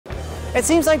It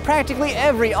seems like practically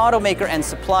every automaker and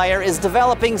supplier is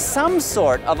developing some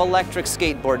sort of electric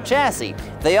skateboard chassis.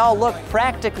 They all look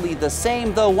practically the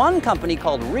same, though one company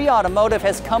called REE Automotive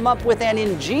has come up with an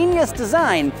ingenious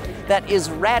design that is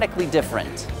radically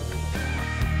different.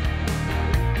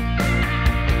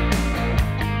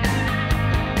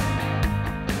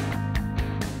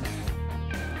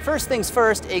 First things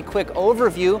first, a quick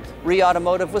overview. REE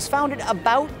Automotive was founded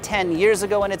about 10 years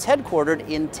ago and it's headquartered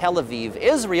in Tel Aviv,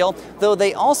 Israel, though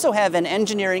they also have an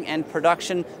engineering and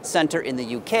production center in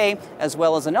the UK, as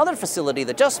well as another facility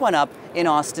that just went up in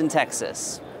Austin,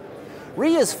 Texas.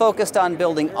 REE is focused on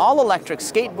building all-electric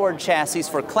skateboard chassis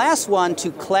for Class 1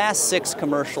 to Class 6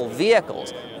 commercial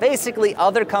vehicles. Basically,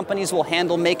 other companies will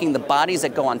handle making the bodies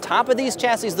that go on top of these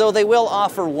chassis, though they will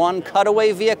offer one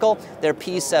cutaway vehicle, their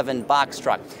P7 box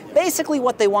truck. Basically,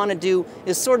 what they want to do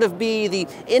is sort of be the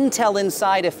Intel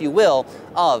Inside, if you will,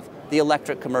 of the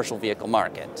electric commercial vehicle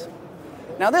market.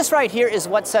 Now this right here is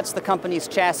what sets the company's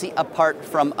chassis apart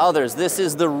from others. This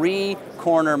is the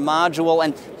REEcorner module,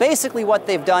 and basically what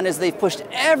they've done is they've pushed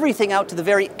everything out to the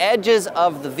very edges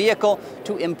of the vehicle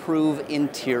to improve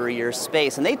interior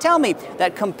space. And they tell me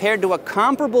that compared to a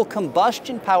comparable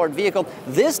combustion-powered vehicle,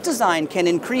 this design can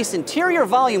increase interior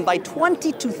volume by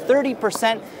 20 to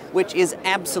 30%, which is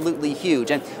absolutely huge.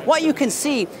 And what you can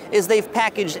see is they've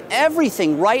packaged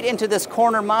everything right into this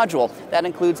corner module. That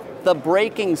includes the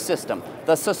braking system,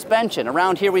 the suspension.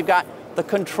 Around here we've got the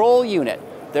control unit.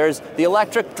 There's the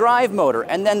electric drive motor,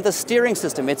 and then the steering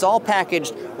system. It's all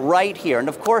packaged right here. And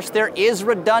of course, there is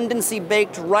redundancy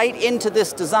baked right into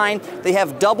this design. They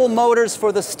have double motors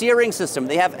for the steering system.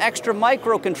 They have extra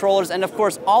microcontrollers, and of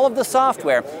course, all of the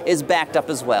software is backed up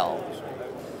as well.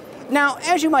 Now,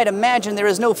 as you might imagine, there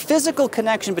is no physical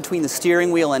connection between the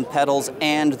steering wheel and pedals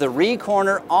and the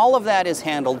REEcorner. All of that is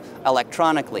handled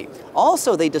electronically.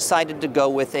 Also, they decided to go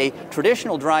with a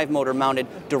traditional drive motor mounted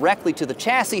directly to the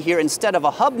chassis here instead of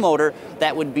a hub motor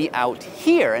that would be out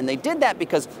here. And they did that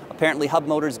because apparently hub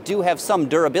motors do have some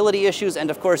durability issues, and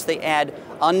of course they add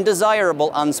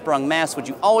undesirable unsprung mass, which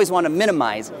you always want to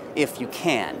minimize if you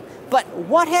can. But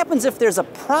what happens if there's a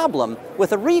problem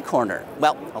with a REEcorner?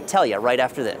 Well, I'll tell you right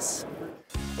after this.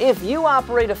 If you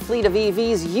operate a fleet of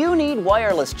EVs, you need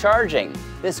wireless charging.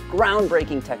 This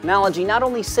groundbreaking technology not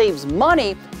only saves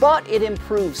money, but it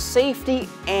improves safety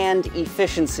and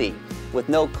efficiency. With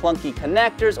no clunky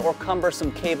connectors or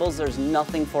cumbersome cables, there's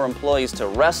nothing for employees to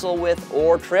wrestle with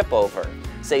or trip over.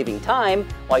 Saving time,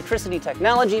 electricity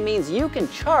technology means you can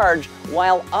charge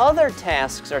while other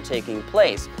tasks are taking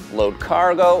place. Load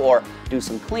cargo or do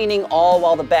some cleaning, all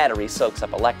while the battery soaks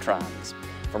up electrons.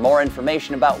 For more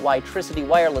information about Witricity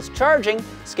wireless charging,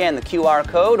 scan the QR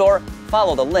code or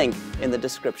follow the link in the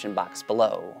description box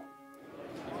below.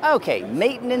 Okay,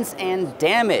 maintenance and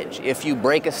damage. If you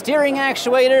break a steering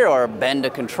actuator or bend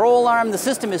a control arm, the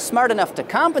system is smart enough to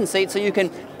compensate, so you can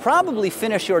probably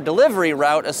finish your delivery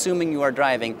route assuming you are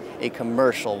driving a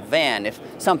commercial van. If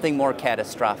something more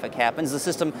catastrophic happens, the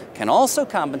system can also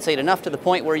compensate enough to the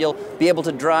point where you'll be able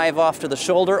to drive off to the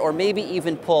shoulder or maybe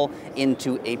even pull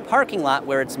into a parking lot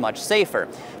where it's much safer.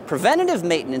 Preventative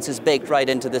maintenance is baked right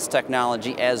into this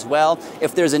technology as well.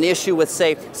 If there's an issue with,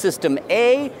 say, System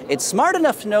A, it's smart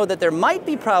enough to know that there might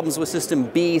be problems with System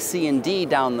B, C, and D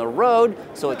down the road,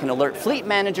 so it can alert fleet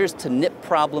managers to nip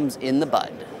problems in the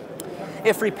bud.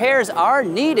 If repairs are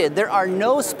needed, there are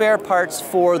no spare parts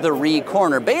for the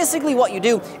REEcorner. Basically what you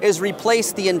do is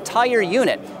replace the entire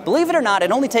unit. Believe it or not,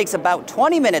 it only takes about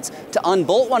 20 minutes to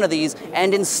unbolt one of these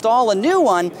and install a new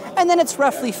one, and then it's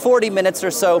roughly 40 minutes or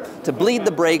so to bleed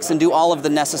the brakes and do all of the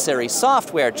necessary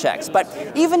software checks.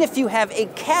 But even if you have a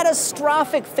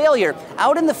catastrophic failure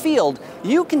out in the field,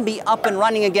 you can be up and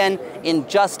running again in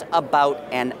just about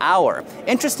an hour.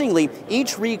 Interestingly,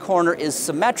 each REEcorner is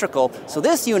symmetrical, so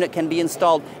this unit can be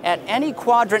installed at any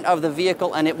quadrant of the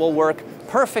vehicle and it will work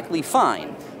perfectly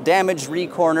fine. Damaged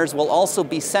REEcorners will also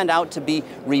be sent out to be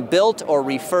rebuilt or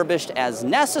refurbished as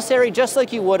necessary, just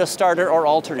like you would a starter or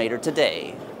alternator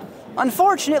today.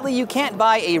 Unfortunately, you can't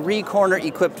buy a REEcorner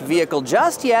equipped vehicle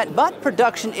just yet, but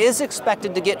production is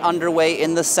expected to get underway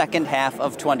in the second half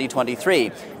of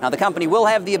 2023. Now, the company will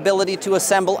have the ability to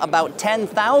assemble about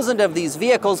 10,000 of these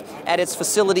vehicles at its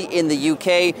facility in the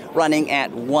UK, running at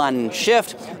one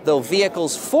shift, though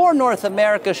vehicles for North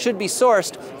America should be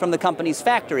sourced from the company's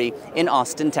factory in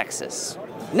Austin, Texas.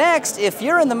 Next, if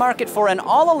you're in the market for an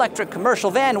all-electric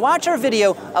commercial van, watch our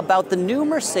video about the new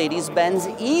Mercedes-Benz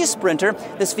E-Sprinter.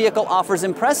 This vehicle offers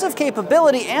impressive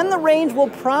capability and the range will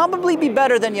probably be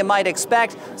better than you might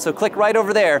expect, so click right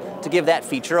over there to give that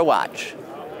feature a watch.